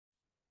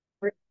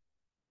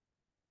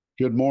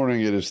Good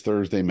morning. It is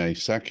Thursday, May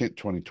 2nd,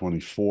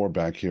 2024,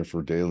 back here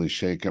for Daily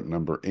Shakeup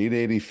number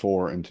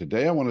 884. And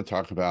today I want to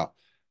talk about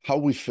how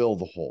we fill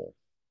the hole.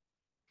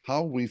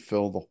 How we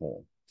fill the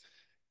hole.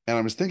 And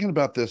I was thinking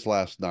about this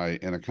last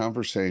night in a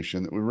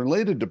conversation that we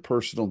related to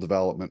personal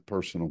development,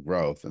 personal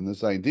growth, and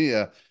this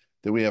idea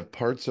that we have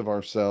parts of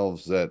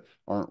ourselves that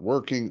aren't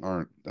working,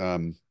 aren't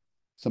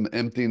some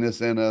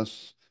emptiness in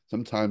us,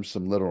 sometimes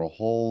some literal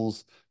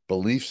holes,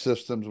 belief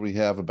systems we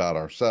have about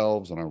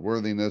ourselves and our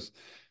worthiness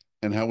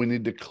and how we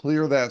need to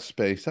clear that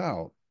space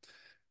out.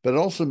 But it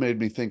also made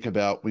me think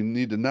about we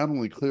need to not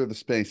only clear the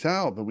space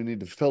out, but we need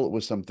to fill it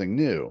with something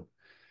new.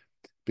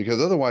 Because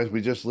otherwise,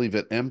 we just leave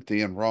it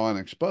empty and raw and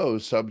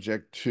exposed,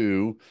 subject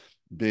to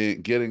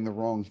getting the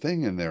wrong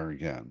thing in there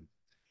again.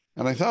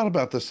 And I thought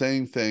about the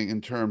same thing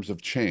in terms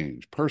of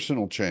change,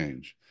 personal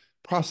change,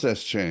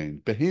 process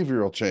change,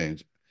 behavioral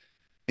change,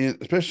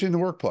 especially in the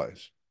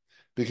workplace.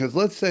 Because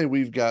let's say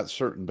we've got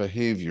certain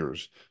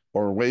behaviors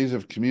or ways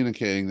of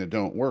communicating that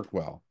don't work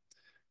well.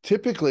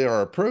 Typically,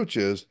 our approach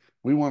is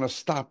we want to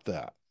stop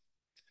that.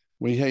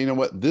 Hey, you know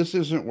what? This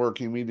isn't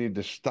working. We need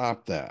to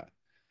stop that.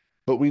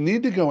 But we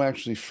need to go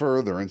actually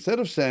further. Instead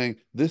of saying,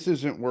 this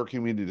isn't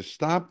working, we need to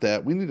stop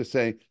that, we need to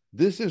say,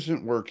 this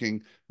isn't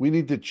working, we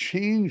need to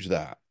change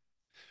that,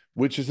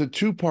 which is a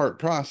two-part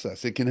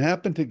process. It can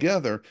happen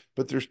together,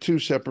 but there's two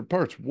separate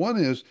parts. One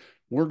is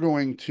we're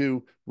going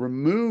to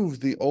remove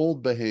the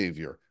old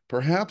behavior,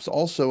 perhaps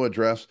also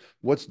address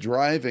what's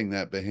driving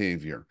that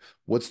behavior.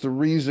 What's the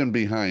reason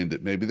behind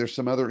it? Maybe there's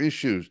some other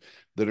issues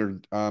that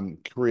are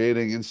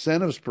creating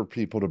incentives for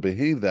people to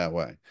behave that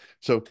way.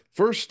 So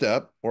first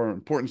step or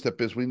important step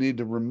is we need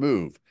to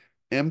remove,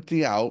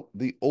 empty out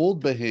the old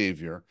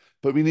behavior,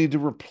 but we need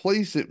to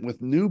replace it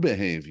with new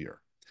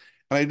behavior.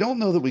 And I don't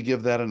know that we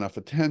give that enough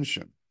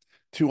attention.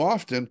 Too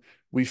often,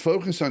 we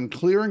focus on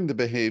clearing the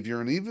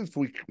behavior, and even if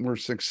we're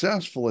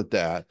successful at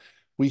that,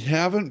 we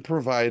haven't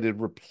provided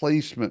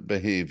replacement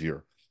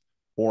behavior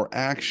or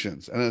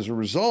actions. And as a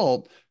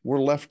result, we're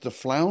left to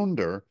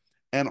flounder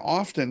and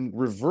often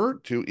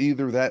revert to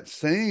either that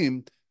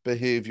same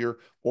behavior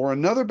or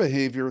another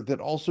behavior that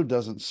also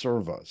doesn't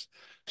serve us.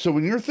 So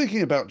when you're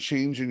thinking about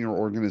change in your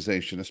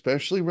organization,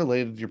 especially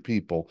related to your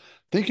people,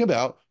 think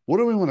about what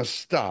do we want to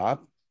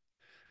stop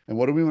and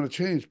what do we want to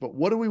change, but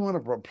what do we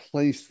want to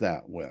replace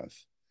that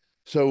with?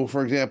 So,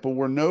 for example,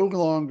 we're no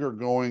longer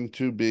going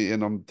to be,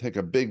 and I'm take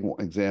a big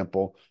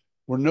example,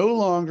 we're no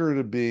longer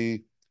to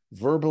be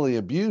verbally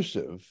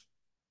abusive,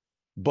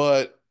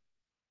 but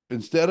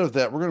instead of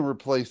that, we're going to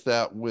replace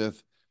that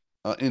with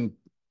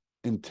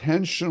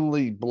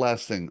intentionally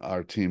blessing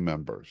our team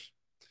members.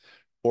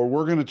 Or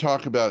we're going to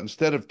talk about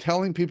instead of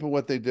telling people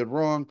what they did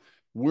wrong,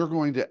 we're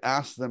going to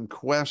ask them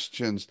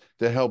questions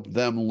to help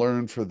them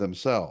learn for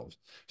themselves.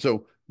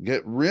 So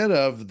get rid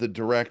of the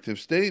directive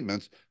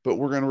statements, but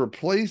we're going to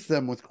replace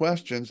them with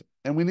questions,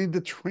 and we need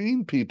to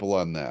train people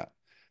on that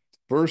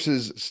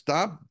versus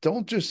stop.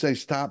 Don't just say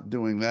stop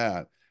doing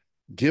that.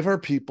 Give our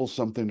people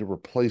something to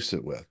replace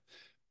it with.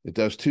 It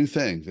does two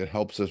things. It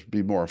helps us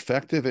be more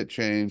effective at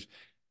change,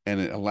 and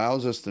it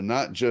allows us to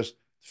not just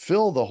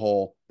fill the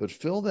hole, but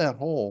fill that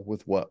hole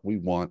with what we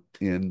want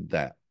in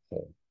that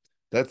hole.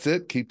 That's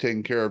it. Keep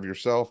taking care of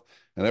yourself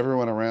and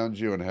everyone around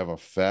you, and have a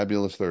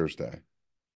fabulous Thursday.